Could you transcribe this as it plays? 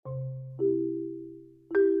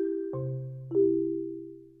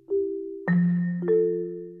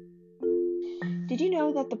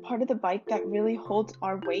that the part of the bike that really holds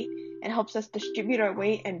our weight and helps us distribute our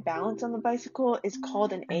weight and balance on the bicycle is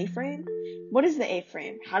called an A-frame. What is the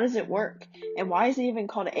A-frame? How does it work? And why is it even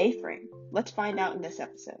called an A-frame? Let's find out in this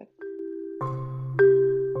episode.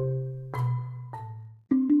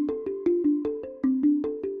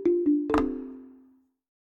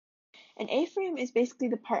 An A-frame is basically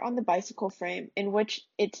the part on the bicycle frame in which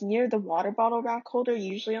it's near the water bottle rack holder,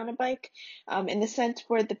 usually on a bike, in the sense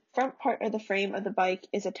where the front part of the frame of the bike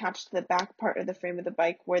is attached to the back part of the frame of the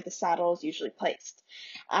bike where the saddle is usually placed.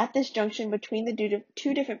 At this junction between the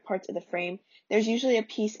two different parts of the frame, there's usually a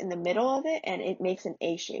piece in the middle of it and it makes an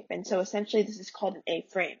A shape. And so essentially this is called an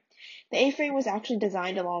A-frame. The A-frame was actually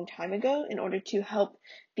designed a long time ago in order to help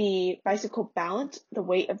the bicycle balance the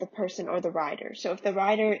weight of the person or the rider. So if the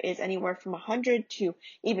rider is anywhere from 100 to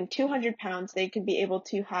even 200 pounds, they can be able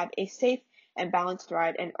to have a safe and balanced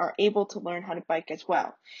ride and are able to learn how to bike as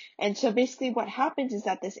well. And so basically what happens is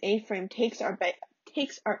that this A-frame takes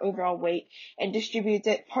our overall weight and distributes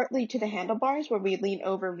it partly to the handlebars where we lean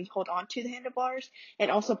over and we hold on to the handlebars, and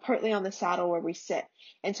also partly on the saddle where we sit.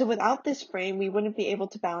 And so without this frame, we wouldn't be able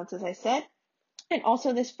to balance, as I said. And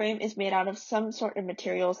also this frame is made out of some sort of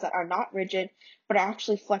materials that are not rigid, but are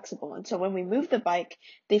actually flexible. And so when we move the bike,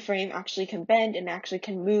 the frame actually can bend and actually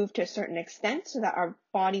can move to a certain extent so that our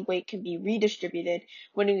body weight can be redistributed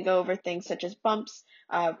when we go over things such as bumps,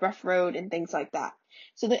 rough road, and things like that.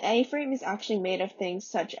 So the A-frame is actually made of things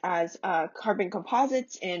such as carbon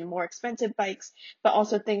composites in more expensive bikes, but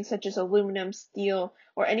also things such as aluminum, steel,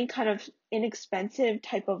 or any kind of inexpensive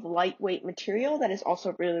type of lightweight material that is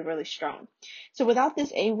also really, really strong. So without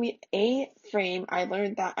this A-frame, I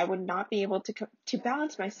learned that I would not be able to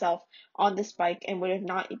balance myself on this bike and would have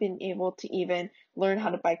not been able to even learn how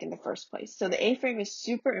to bike in the first place. So the A-frame is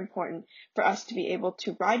super important for us to be able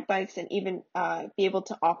to ride bikes and even be able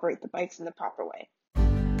to operate the bikes in the proper way.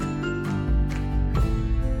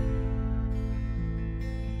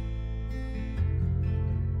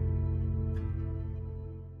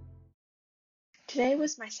 Today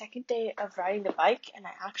was my second day of riding the bike, and I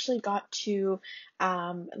actually got to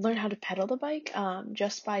learn how to pedal the bike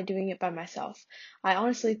just by doing it by myself. I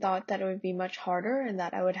honestly thought that it would be much harder and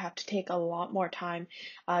that I would have to take a lot more time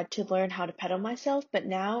to learn how to pedal myself, but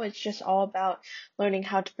now it's just all about learning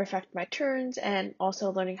how to perfect my turns and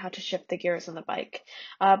also learning how to shift the gears on the bike.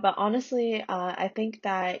 But honestly, I think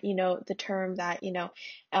that, the term that,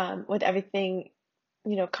 with everything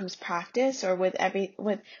comes practice, or with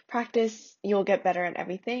practice you'll get better at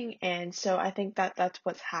everything. And so I think that that's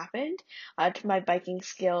what's happened to my biking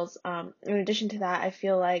skills. In addition to that, I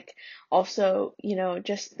feel like also,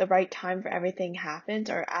 just the right time for everything happens,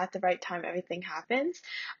 or at the right time everything happens.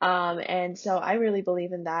 And so I really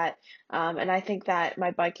believe in that. And I think that my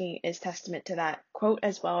biking is testament to that quote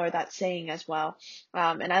as well, or that saying as well.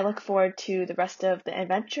 And I look forward to the rest of the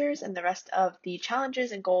adventures and the rest of the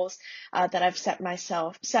challenges and goals that I've set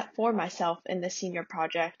for myself in the senior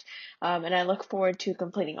project, and I look forward to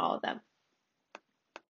completing all of them.